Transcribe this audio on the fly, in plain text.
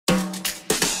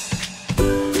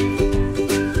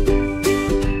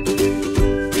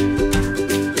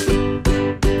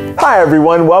Hi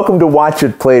everyone, welcome to Watch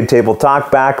It Played Table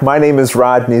Talk Back. My name is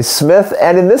Rodney Smith,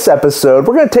 and in this episode,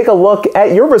 we're going to take a look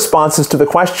at your responses to the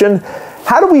question,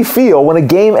 how do we feel when a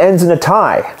game ends in a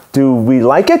tie? Do we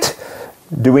like it?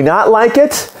 Do we not like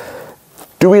it?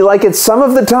 Do we like it some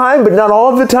of the time, but not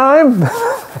all of the time?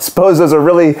 I suppose those are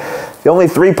really the only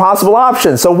three possible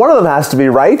options, so one of them has to be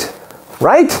right?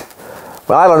 Right?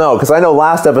 Well, I don't know, because I know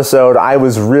last episode I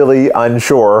was really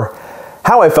unsure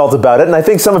how I felt about it, and I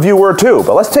think some of you were too.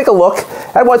 But let's take a look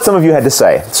at what some of you had to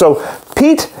say. So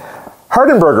Pete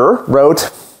Hardenberger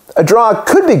wrote, a draw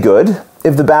could be good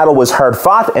if the battle was hard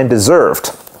fought and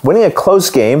deserved. Winning a close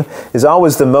game is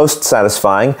always the most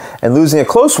satisfying, and losing a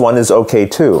close one is okay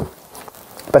too.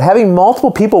 But having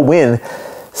multiple people win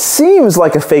seems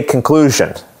like a fake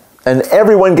conclusion, and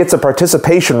everyone gets a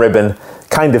participation ribbon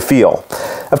kind of feel.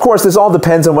 Of course, this all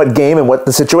depends on what game and what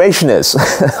the situation is.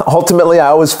 Ultimately, I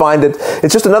always find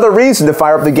it's just another reason to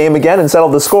fire up the game again and settle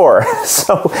the score.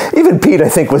 So even Pete, I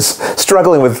think, was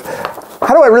struggling with,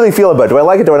 how do I really feel about it? Do I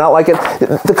like it? Do I not like it?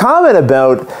 The comment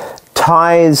about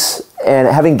ties and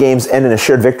having games end in a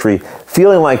shared victory,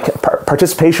 feeling like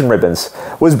participation ribbons,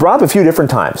 was brought up a few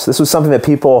different times. This was something that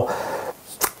people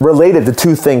related the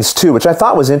two things too, which I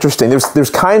thought was interesting. There's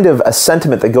kind of a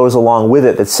sentiment that goes along with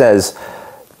it that says,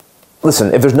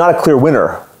 listen, if there's not a clear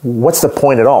winner, what's the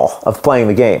point at all of playing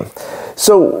the game?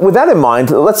 So with that in mind,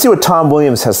 let's see what Tom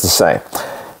Williams has to say.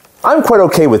 I'm quite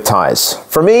okay with ties.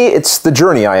 For me, it's the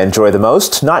journey I enjoy the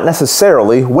most, not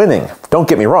necessarily winning. Don't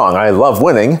get me wrong, I love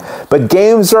winning, but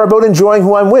games are about enjoying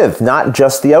who I'm with, not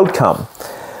just the outcome.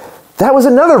 That was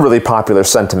another really popular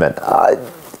sentiment.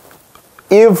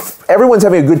 If everyone's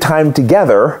having a good time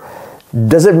together,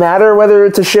 does it matter whether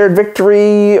it's a shared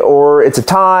victory or it's a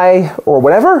tie or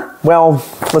whatever? Well,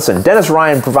 listen, Dennis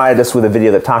Ryan provided us with a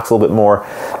video that talks a little bit more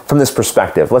from this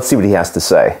perspective. Let's see what he has to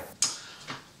say.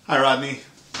 Hi Rodney.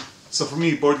 So for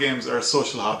me, board games are a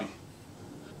social hobby.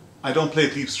 I don't play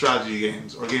deep strategy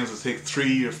games or games that take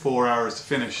 3 or 4 hours to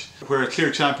finish, where a clear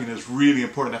champion is really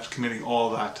important after committing all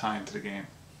that time to the game.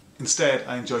 Instead,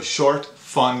 I enjoy short,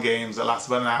 fun games that last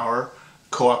about an hour,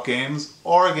 co-op games,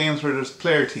 or games where there's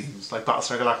player teams like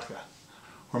Battlestar Galactica,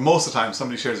 where most of the time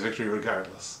somebody shares victory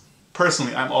regardless.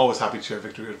 Personally, I'm always happy to share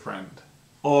victory with a friend,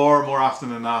 or more often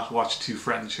than not, watch two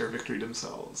friends share victory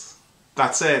themselves.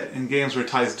 That said, in games where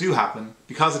ties do happen,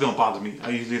 because they don't bother me, I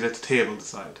usually let the table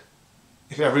decide.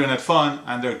 If everyone had fun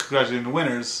and they're congratulating the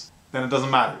winners, then it doesn't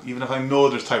matter, even if I know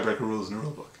there's tiebreaker rules in the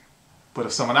rulebook. But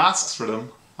if someone asks for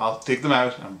them, I'll dig them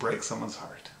out and break someone's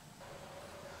heart.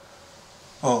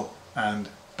 Oh, and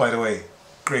by the way,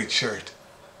 great shirt.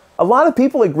 A lot of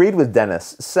people agreed with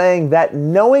Dennis, saying that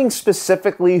knowing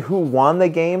specifically who won the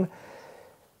game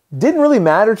didn't really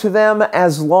matter to them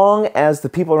as long as the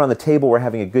people around the table were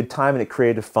having a good time and it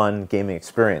created a fun gaming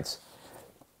experience.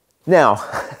 Now,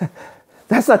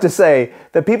 that's not to say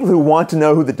that people who want to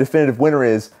know who the definitive winner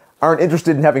is aren't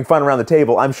interested in having fun around the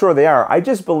table. I'm sure they are. I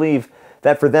just believe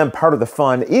that for them, part of the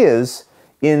fun is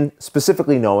in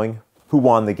specifically knowing who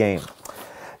won the game.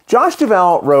 Josh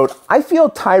Duval wrote, I feel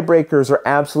tiebreakers are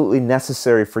absolutely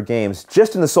necessary for games,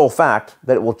 just in the sole fact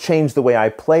that it will change the way I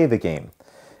play the game.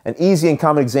 An easy and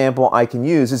common example I can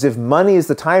use is if money is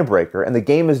the tiebreaker and the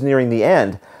game is nearing the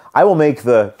end, I will make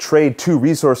the trade 2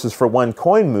 resources for 1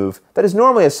 coin move that is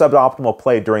normally a suboptimal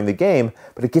play during the game,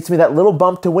 but it gets me that little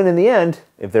bump to win in the end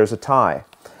if there's a tie.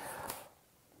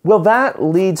 Well, that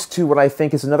leads to what I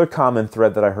think is another common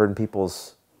thread that I heard in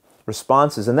people's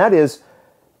responses, and that is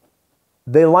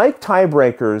they like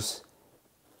tiebreakers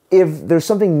if there's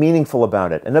something meaningful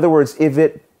about it. In other words, if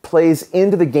it plays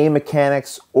into the game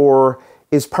mechanics or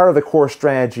is part of the core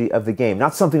strategy of the game,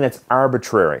 not something that's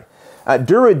arbitrary.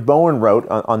 Durid Bowen wrote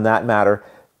on that matter,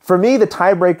 for me, the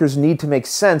tiebreakers need to make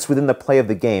sense within the play of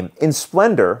the game. In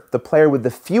Splendor, the player with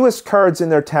the fewest cards in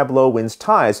their tableau wins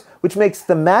ties, which makes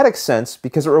thematic sense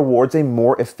because it rewards a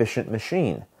more efficient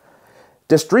machine.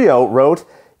 Destrio wrote,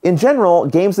 in general,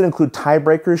 games that include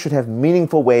tiebreakers should have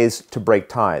meaningful ways to break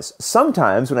ties.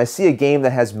 Sometimes, when I see a game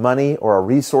that has money or a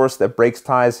resource that breaks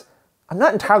ties, I'm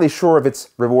not entirely sure if it's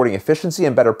rewarding efficiency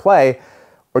and better play,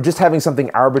 or just having something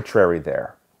arbitrary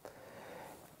there.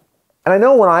 And I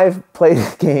know when I've played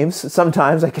games,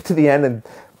 sometimes I get to the end and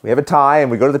we have a tie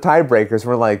and we go to the tiebreakers and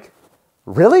we're like,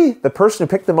 really? The person who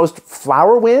picked the most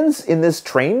flower wins in this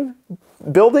train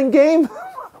building game?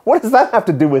 What does that have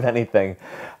to do with anything?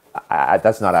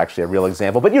 That's not actually a real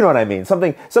example, but you know what I mean.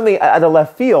 Something at a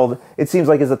left field, it seems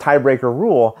like is a tiebreaker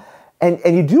rule. And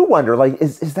you do wonder, like,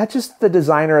 is that just the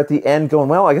designer at the end going,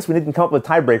 well, I guess we didn't come up with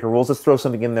tiebreaker rules, let's throw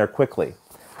something in there quickly.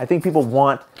 I think people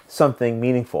want something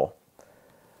meaningful.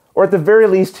 Or at the very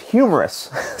least, humorous.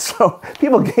 So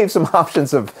people gave some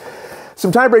options of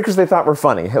Some tiebreakers they thought were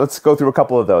funny. Let's go through a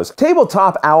couple of those.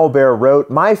 Tabletop Owlbear wrote,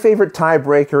 "My favorite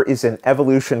tiebreaker is in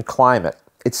Evolution Climate.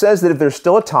 It says that if there's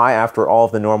still a tie after all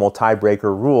of the normal tiebreaker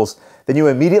rules, then you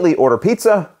immediately order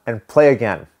pizza and play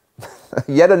again."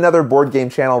 Yet another board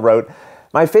game channel wrote,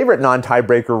 "My favorite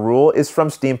non-tiebreaker rule is from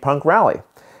Steampunk Rally.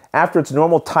 After its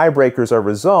normal tiebreakers are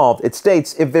resolved, it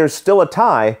states if there's still a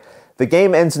tie, the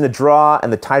game ends in a draw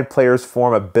and the tied players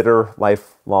form a bitter,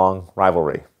 lifelong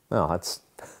rivalry." Well, that's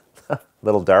a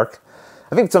little dark.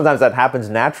 I think sometimes that happens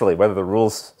naturally, whether the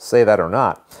rules say that or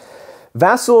not.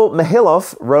 Vasil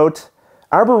Mihilov wrote,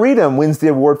 "Arboretum wins the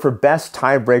award for best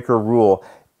tiebreaker rule.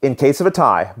 In case of a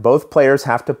tie, both players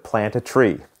have to plant a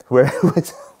tree.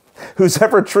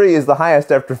 Whosever tree is the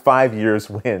highest after 5 years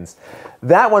wins."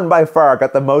 That one by far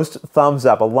got the most thumbs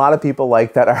up. A lot of people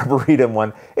like that Arboretum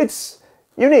one. It's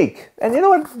unique. And you know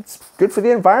what? It's good for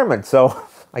the environment. So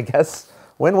I guess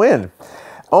win-win.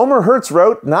 Omer Hertz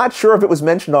wrote, "Not sure if it was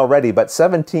mentioned already, but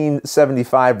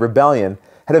 1775 Rebellion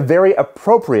had a very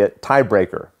appropriate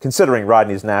tiebreaker, considering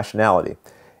Rodney's nationality.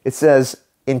 It says,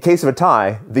 in case of a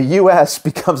tie, the U.S.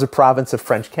 becomes a province of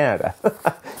French Canada."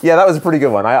 Yeah, that was a pretty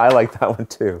good one. I like that one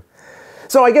too.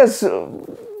 So I guess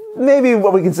maybe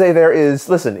what we can say there is,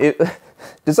 listen,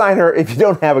 designer, if you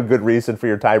don't have a good reason for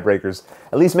your tiebreakers,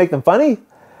 at least make them funny.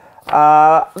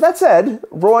 That said,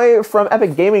 Roy from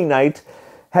Epic Gaming Night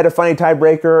had a funny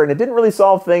tiebreaker, and it didn't really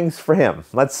solve things for him.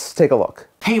 Let's take a look.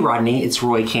 Hey Rodney, it's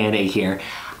Roy Canada here.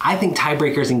 I think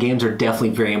tiebreakers in games are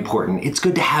definitely very important. It's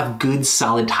good to have good,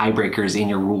 solid tiebreakers in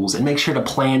your rules and make sure to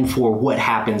plan for what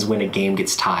happens when a game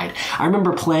gets tied. I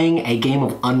remember playing a game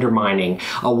of Undermining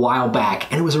a while back,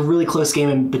 and it was a really close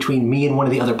game between me and one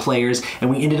of the other players, and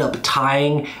we ended up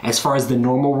tying as far as the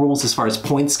normal rules, as far as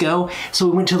points go. So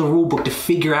we went to the rule book to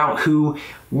figure out who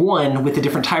won with the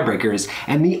different tiebreakers,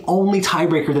 and the only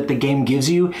tiebreaker that the game gives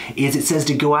you is it says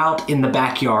to go out in the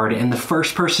backyard, and the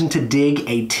first person to dig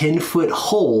a 10-foot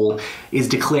hole is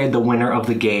declared the winner of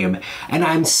the game. And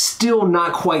I'm still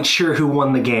not quite sure who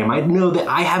won the game. I know that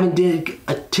I haven't dig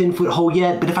a 10-foot hole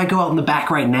yet, but if I go out in the back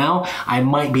right now, I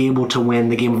might be able to win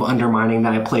the game of Undermining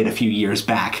that I played a few years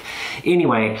back.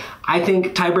 Anyway, I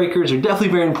think tiebreakers are definitely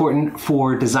very important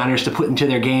for designers to put into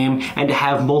their game and to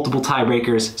have multiple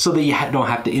tiebreakers so that you don't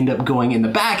have to end up going in the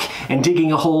back and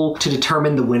digging a hole to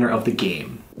determine the winner of the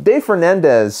game. Dave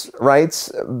Fernandez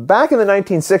writes, "Back in the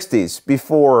 1960s,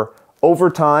 before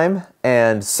overtime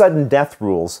and sudden death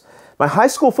rules, my high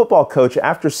school football coach,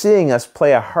 after seeing us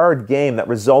play a hard game that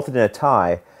resulted in a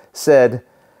tie, said,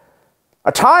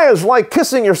 'A tie is like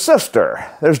kissing your sister.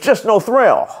 There's just no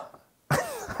thrill.'"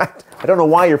 I don't know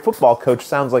why your football coach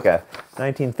sounds like a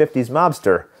 1950s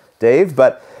mobster, Dave,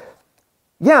 but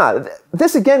yeah,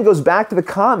 this again goes back to the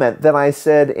comment that I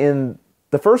said in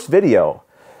the first video,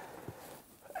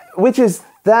 which is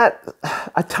that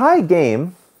a tie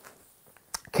game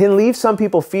can leave some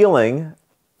people feeling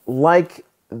like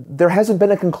there hasn't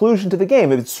been a conclusion to the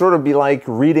game. It'd sort of be like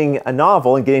reading a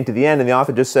novel and getting to the end and the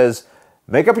author just says,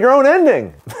 "Make up your own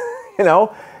ending." You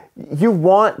know, you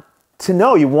want to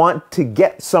know, you want to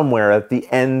get somewhere at the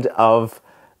end of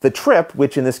the trip,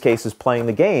 which in this case is playing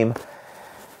the game.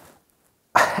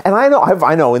 And I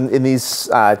know in these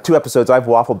 2 episodes I've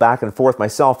waffled back and forth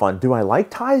myself on, do I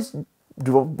like ties?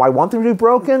 Do I want them to be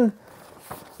broken?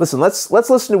 Listen, let's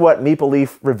listen to what Maple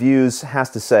Leaf Reviews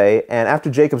has to say, and after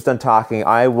Jacob's done talking,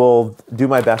 I will do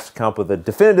my best to come up with a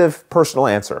definitive personal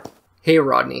answer. Hey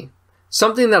Rodney.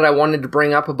 Something that I wanted to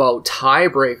bring up about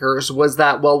tiebreakers was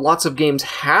that while lots of games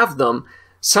have them,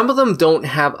 some of them don't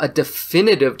have a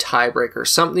definitive tiebreaker,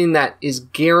 something that is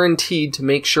guaranteed to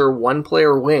make sure one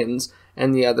player wins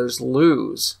and the others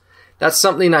lose. That's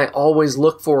something I always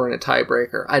look for in a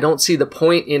tiebreaker. I don't see the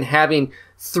point in having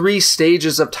 3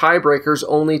 stages of tiebreakers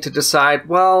only to decide,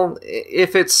 well,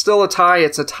 if it's still a tie,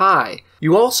 it's a tie.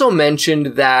 You also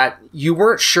mentioned that you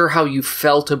weren't sure how you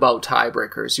felt about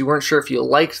tiebreakers. You weren't sure if you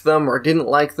liked them or didn't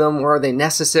like them, or are they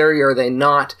necessary or are they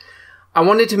not. I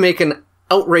wanted to make an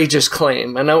outrageous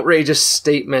claim, an outrageous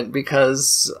statement,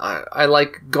 because I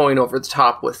like going over the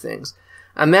top with things.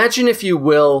 Imagine, if you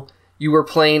will, you were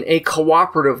playing a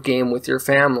cooperative game with your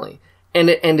family, and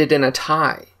it ended in a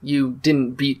tie. You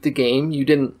didn't beat the game, you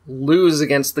didn't lose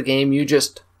against the game, you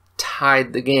just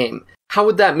tied the game. How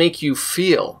would that make you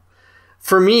feel?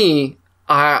 For me,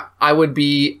 I would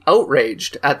be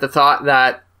outraged at the thought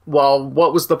that, well,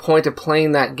 what was the point of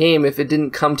playing that game if it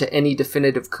didn't come to any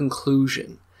definitive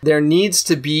conclusion? There needs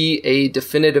to be a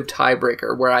definitive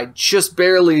tiebreaker where I just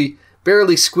barely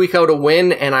squeak out a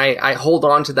win and I hold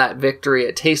on to that victory.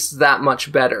 It tastes that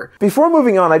much better. Before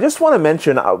moving on, I just want to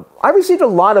mention, I received a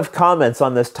lot of comments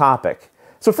on this topic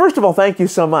So first of all, thank you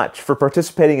so much for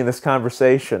participating in this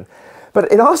conversation. But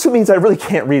it also means I really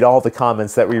can't read all the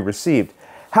comments that we received.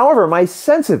 However, my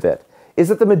sense of it is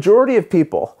that the majority of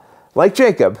people, like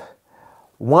Jacob,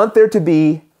 want there to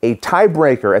be a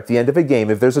tiebreaker at the end of a game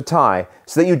if there's a tie,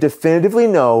 so that you definitively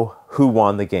know who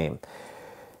won the game.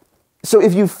 So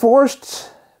if you forced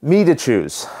me to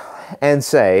choose and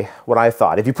say what I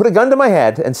thought, if you put a gun to my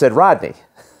head and said, Rodney,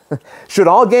 should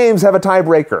all games have a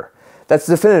tiebreaker that's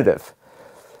definitive?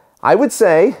 I would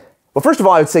say, well, first of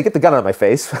all, I would say, get the gun out of my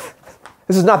face.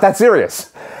 This is not that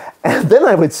serious. And then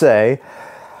I would say,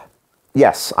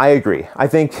 yes, I agree. I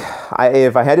think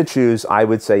if I had to choose, I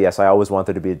would say, yes, I always want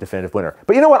there to be a definitive winner.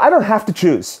 But you know what? I don't have to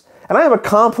choose. And I am a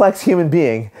complex human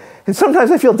being. And sometimes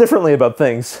I feel differently about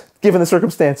things, given the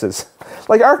circumstances.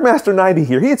 Like Arcmaster90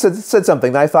 here, he had said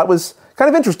something that I thought was kind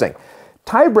of interesting.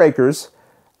 Tiebreakers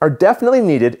are definitely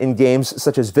needed in games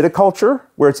such as Viticulture,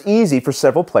 where it's easy for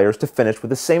several players to finish with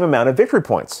the same amount of victory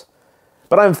points.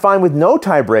 But I'm fine with no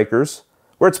tiebreakers,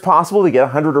 where it's possible to get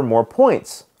 100 or more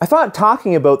points. I thought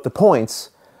talking about the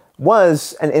points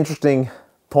was an interesting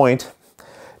point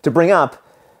to bring up,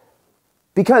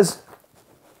 because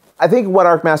I think what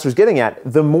Arcmaster's getting at,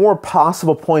 the more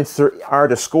possible points there are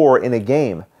to score in a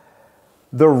game,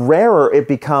 the rarer it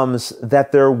becomes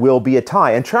that there will be a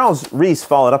tie. And Charles Reese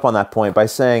followed up on that point by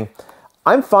saying,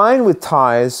 I'm fine with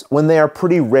ties when they are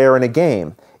pretty rare in a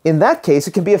game. In that case,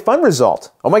 it can be a fun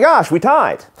result. Oh my gosh, we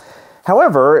tied.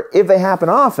 However, if they happen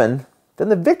often, then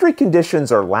the victory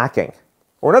conditions are lacking.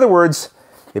 Or in other words,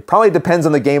 it probably depends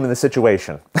on the game and the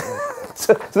situation.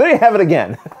 so there you have it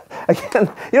again.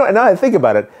 Again, and now I think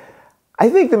about it, I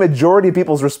think the majority of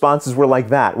people's responses were like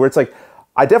that, where it's like,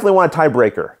 I definitely want a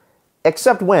tiebreaker.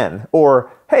 Except when,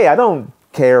 or, hey, I don't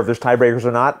care if there's tiebreakers or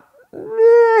not,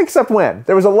 except when.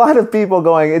 There was a lot of people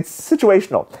going, it's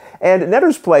situational. And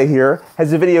Netter's Play here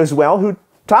has a video as well who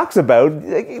talks about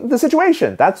the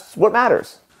situation. That's what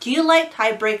matters. Do you like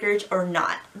tiebreakers or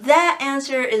not? That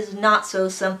answer is not so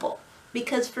simple,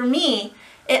 because for me,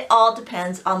 it all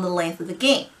depends on the length of the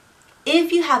game.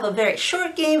 If you have a very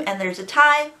short game and there's a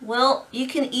tie, well, you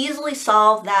can easily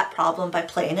solve that problem by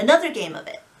playing another game of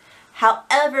it.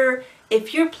 However,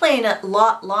 if you're playing a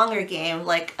lot longer game,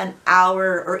 like an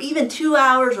hour or even 2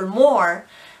 hours or more,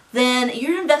 then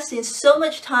you're investing so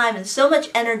much time and so much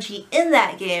energy in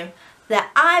that game that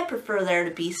I prefer there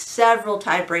to be several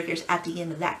tiebreakers at the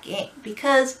end of that game,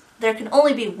 because there can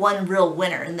only be one real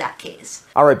winner in that case.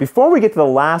 All right, before we get to the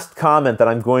last comment that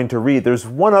I'm going to read, there's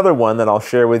one other one that I'll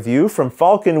share with you from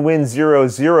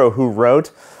FalconWin00, who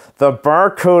wrote, "The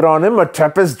barcode on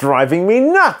Imhotep is driving me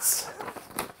nuts."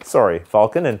 Sorry,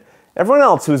 Falcon, and everyone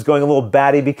else who's going a little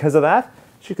batty because of that.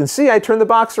 As you can see, I turned the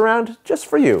box around just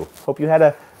for you. Hope you had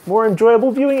a more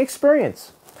enjoyable viewing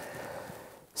experience.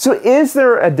 So is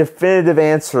there a definitive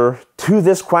answer to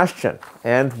this question?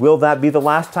 And will that be the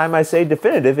last time I say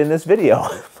definitive in this video?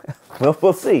 Well,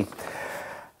 we'll see.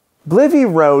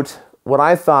 Blivy wrote what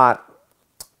I thought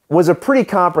was a pretty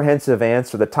comprehensive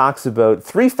answer that talks about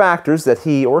 3 factors that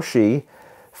he or she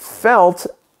felt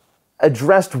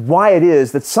addressed why it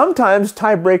is that sometimes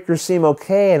tiebreakers seem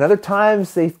okay and other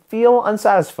times they feel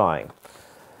unsatisfying.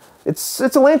 It's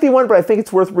a lengthy one, but I think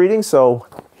it's worth reading, so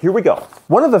here we go.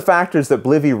 One of the factors that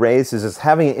Blivy raises as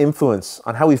having an influence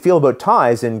on how we feel about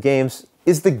ties in games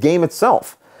is the game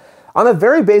itself. On a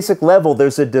very basic level,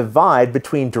 there's a divide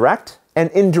between direct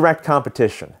and indirect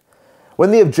competition.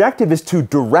 When the objective is to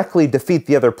directly defeat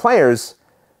the other players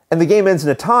and the game ends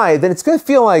in a tie, then it's going to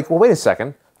feel like, well, wait a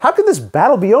second, how could this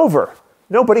battle be over?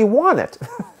 Nobody won it.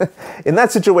 In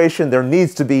that situation, there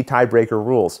needs to be tiebreaker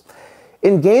rules.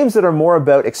 In games that are more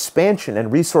about expansion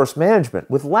and resource management,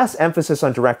 with less emphasis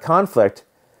on direct conflict,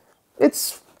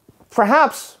 it's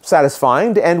perhaps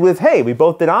satisfying to end with, hey, we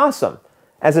both did awesome,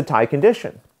 as a tie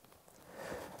condition.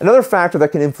 Another factor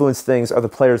that can influence things are the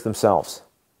players themselves.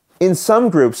 In some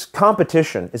groups,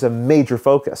 competition is a major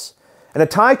focus, and a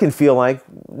tie can feel like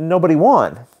nobody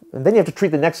won, and then you have to treat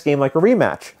the next game like a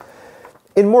rematch.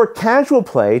 In more casual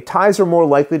play, ties are more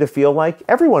likely to feel like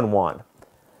everyone won.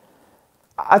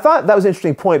 I thought that was an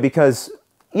interesting point because,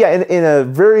 yeah, in a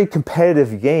very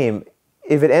competitive game,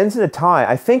 if it ends in a tie,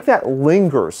 I think that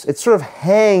lingers. It sort of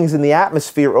hangs in the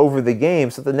atmosphere over the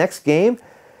game. So the next game,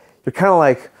 you're kind of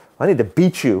like, I need to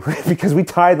beat you because we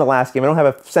tied in the last game. I don't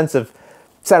have a sense of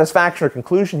satisfaction or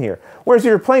conclusion here. Whereas if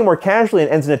you're playing more casually and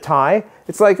it ends in a tie,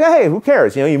 it's like, hey, who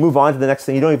cares? You move on to the next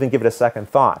thing. You don't even give it a second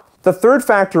thought. The third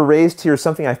factor raised here is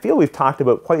something I feel we've talked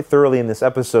about quite thoroughly in this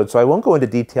episode, so I won't go into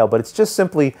detail, but it's just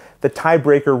simply the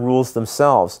tiebreaker rules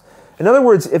themselves. In other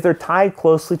words, if they're tied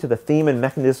closely to the theme and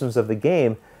mechanisms of the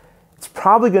game, it's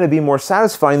probably going to be more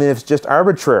satisfying than if it's just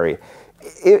arbitrary.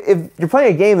 if you're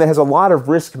playing a game that has a lot of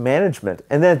risk management,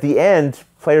 and then at the end,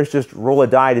 players just roll a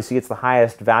die to see it's the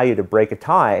highest value to break a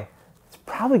tie, it's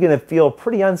probably going to feel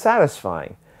pretty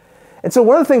unsatisfying. And so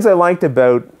one of the things I liked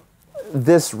about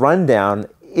this rundown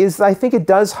is I think it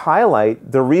does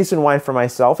highlight the reason why for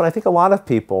myself, and I think a lot of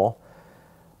people,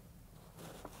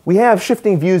 we have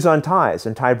shifting views on ties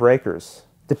and tiebreakers.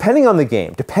 Depending on the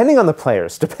game, depending on the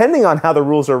players, depending on how the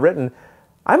rules are written,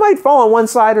 I might fall on one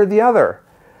side or the other.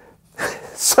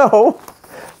 So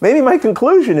maybe my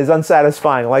conclusion is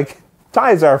unsatisfying, like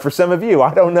ties are for some of you.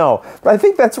 I don't know. But I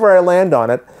think that's where I land on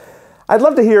it. I'd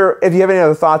love to hear if you have any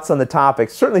other thoughts on the topic.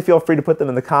 Certainly feel free to put them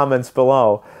in the comments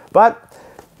below. But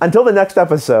until the next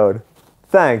episode,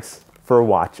 thanks for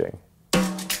watching.